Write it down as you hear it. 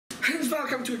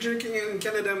welcome to Drinking in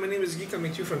Canada. My name is Guy,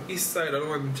 coming to you from East Side,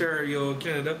 Ottawa, Ontario,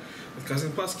 Canada, with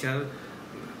cousin Pascal,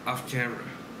 off camera.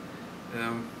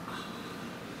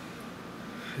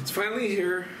 It's finally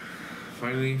here.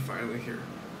 Finally here.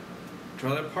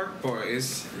 Trailer Park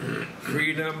Boys,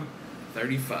 Freedom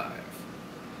 35.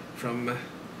 From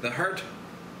the heart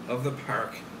of the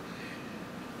park.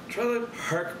 Trailer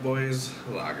Park Boys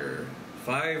Lager.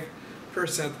 5%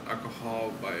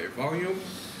 alcohol by volume.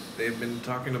 They've been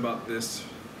talking about this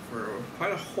for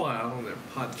quite a while on their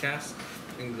podcast.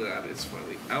 I'm glad it's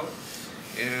finally out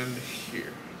and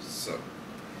here. So,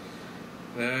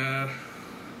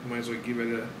 might as well give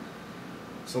it a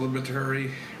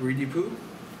celebratory reedy poo.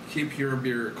 Keep your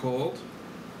beer cold.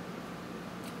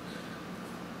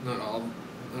 Not all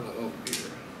beer.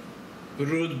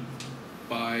 Brewed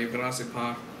by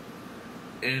Brassepa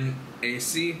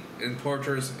NAC,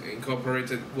 Importers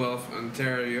Incorporated, Guelph,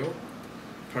 Ontario.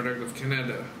 Product of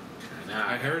Canada.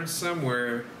 I heard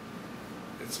somewhere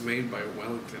it's made by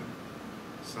Wellington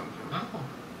somehow. Oh.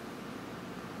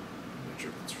 I'm not sure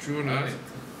if it's true or not,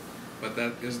 but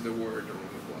that is the word around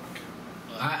the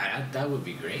block. That would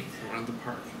be great. Around the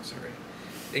park, sorry.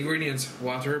 Ingredients: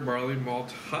 water, barley,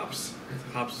 malt, hops.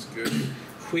 Hops is good.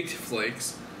 Wheat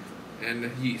flakes and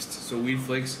yeast. So wheat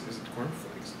flakes, is it corn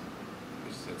flakes? Or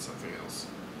is that something else?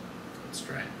 Let's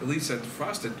try it. At least said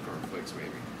frosted corn flakes,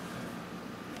 maybe.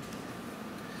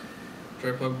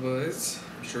 Trailer Park Boys.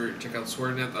 I'm sure check out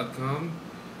swearnet.com.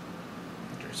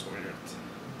 There's Swearnet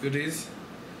goodies.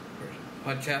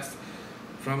 Podcast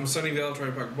from Sunnyvale,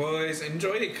 Trailer Park Boys.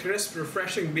 Enjoy a crisp,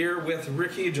 refreshing beer with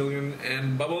Ricky, Julian,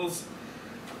 and Bubbles.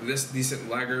 This decent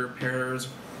lager pairs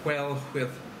well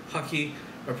with hockey,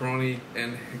 pepperoni,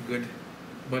 and good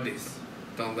buddies.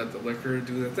 Don't let the liquor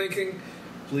do the thinking.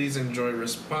 Please enjoy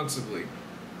responsibly.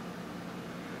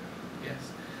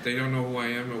 Yes. They don't know who I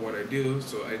am or what I do,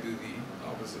 so I do the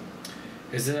opposite.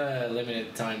 Is it a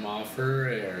limited time offer,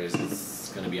 or is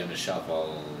it going to be on the shelf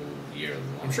all year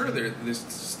long? I'm sure they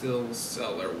still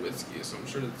sell their whiskey, so I'm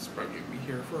sure it's probably going to be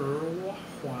here for a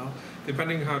while,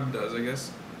 depending how it does, I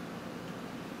guess.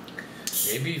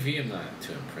 ABV, I'm not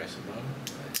too impressed about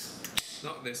it.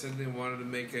 No, they said they wanted to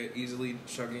make an easily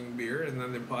chugging beer, and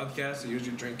then their podcast, they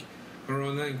usually drink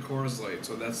Corona and Coors Light,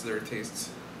 so that's their taste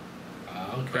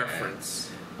preference.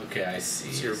 Okay, I see.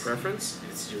 It's your preference?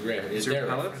 It's your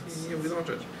palate? Yeah, we don't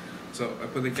judge. So I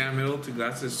put the can middle, 2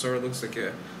 glasses, sort of looks like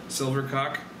a silver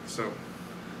cock. So,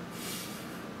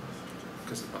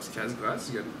 because of Pascal's glass,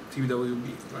 you got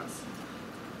TWB glass.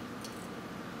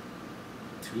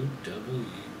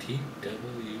 TWB.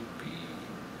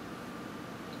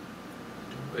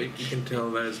 Like, you can tell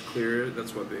that is clear.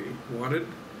 That's what they wanted,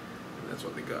 and that's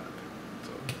what they got.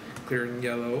 So, clear and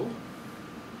yellow.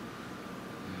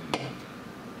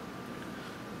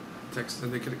 Text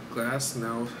indicated glass,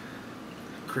 now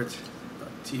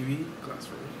crit.tv, glass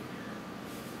for me.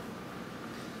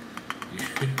 You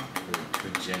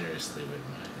work generously with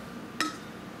mine.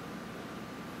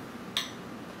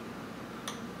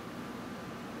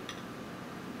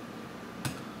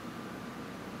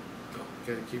 Oh,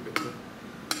 gotta keep it the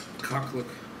cock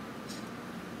look.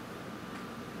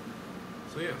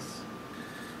 So yes.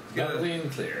 Lovely and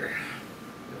clear.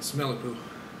 Yeah, smell it, poo.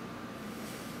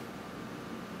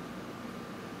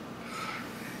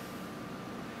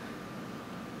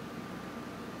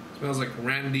 Smells like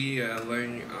Randy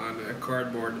laying on a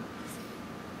cardboard.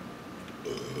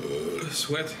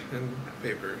 Sweat and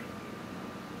paper.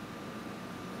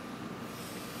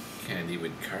 Candy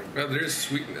with cardboard. Well, there's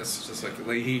sweetness, just like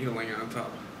Leahy laying on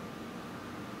top.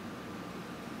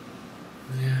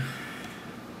 Yeah.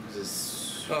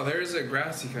 Oh, there is a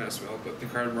grassy kind of smell, but the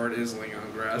cardboard is laying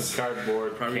on grass. The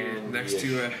cardboard probably next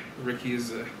to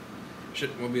Ricky's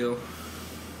shitmobile.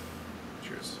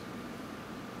 Cheers.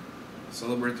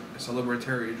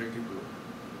 Celebratory drinking brew.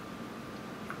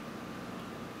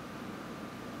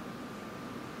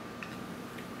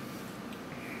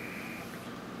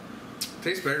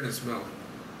 Tastes better than smell.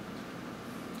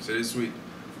 So it is sweet.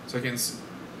 So I can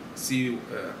see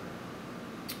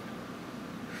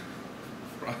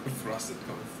frosted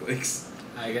cornflakes.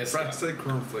 I guess frosted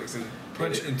cornflakes and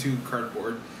punch into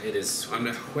cardboard. It is sweet. On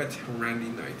a wet, randy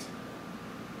night.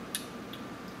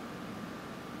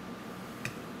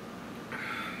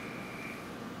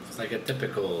 It's like a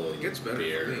typical It gets better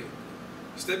beer. for me.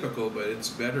 It's typical, but it's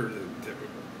better than typical.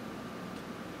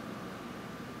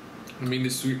 I mean, the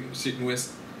sweet and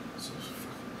whisk.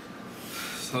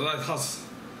 So that's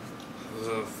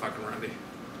fucking randy.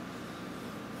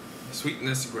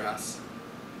 Sweetness grass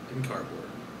in cardboard.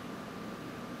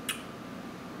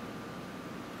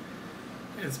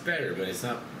 It's better, but it's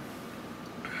not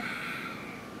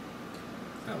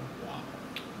Oh, wow.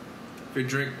 If you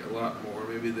drink a lot more,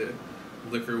 maybe the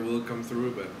liquor will come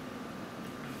through, but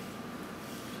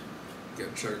you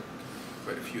gotta chug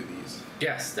quite a few of these.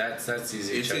 Yes, that's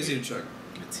easy. It's easy to chug.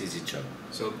 It's easy chug.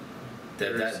 So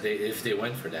If they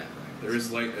went for that, there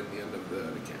is light at the end of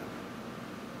the can.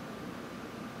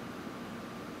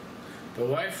 But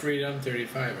why Freedom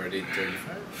 35? Are they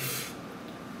 35?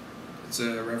 It's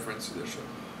a reference to the show.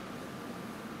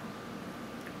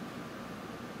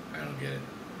 I don't get it.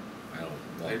 I don't.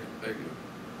 Well, I do.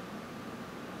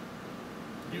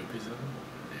 new episode?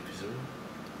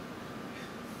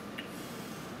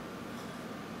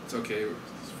 It's okay.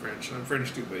 It's French. I'm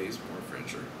French too, but he's more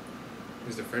Frencher.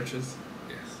 He's the Frenchest.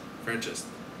 Yes. Frenchest.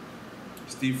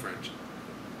 Steve French.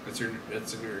 That's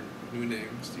in your new name,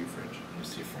 Steve French. I'm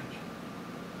Steve French.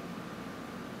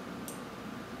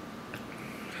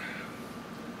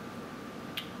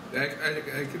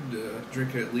 I could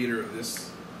drink a liter of this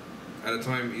at a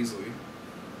time easily.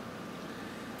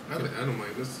 I don't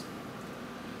mind this.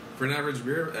 For an average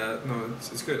beer, no,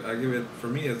 it's good. I give it, for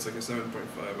me, it's like a 7.5 out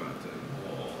of 10.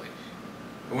 Holy.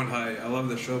 I went high. I love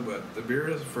the show, but the beer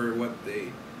is for what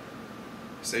they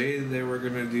say they were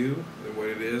going to do and what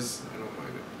it is. I don't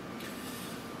mind it.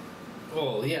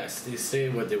 Well, yes, they say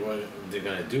what they're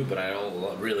gonna do, but I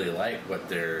don't really like what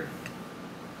they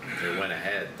went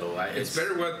ahead though. It's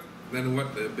better than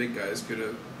what the big guys could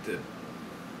have did.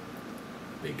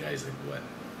 Big guys like what?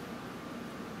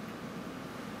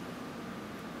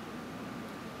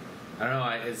 I don't know.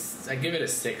 I give it a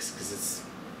 6 because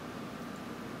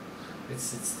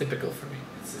it's typical for me.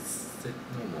 It's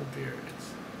a normal beer.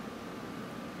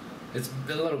 It's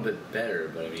a little bit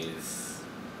better, but I mean it's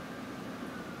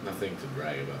nothing to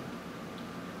brag about.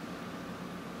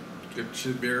 Good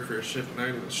shit beer for a shit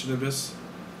night with shitibus.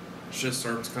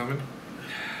 Shitstorm's coming.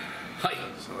 Hi.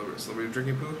 Celebrate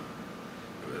drinking poo.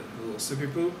 A little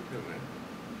sippy poo.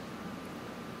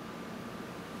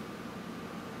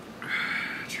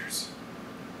 Cheers.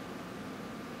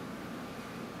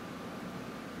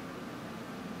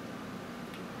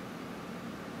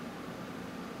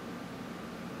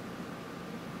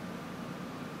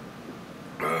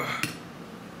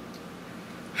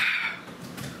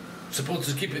 Supposed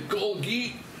to keep it cold,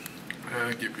 Gee.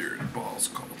 Get your balls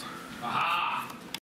cold. Aha!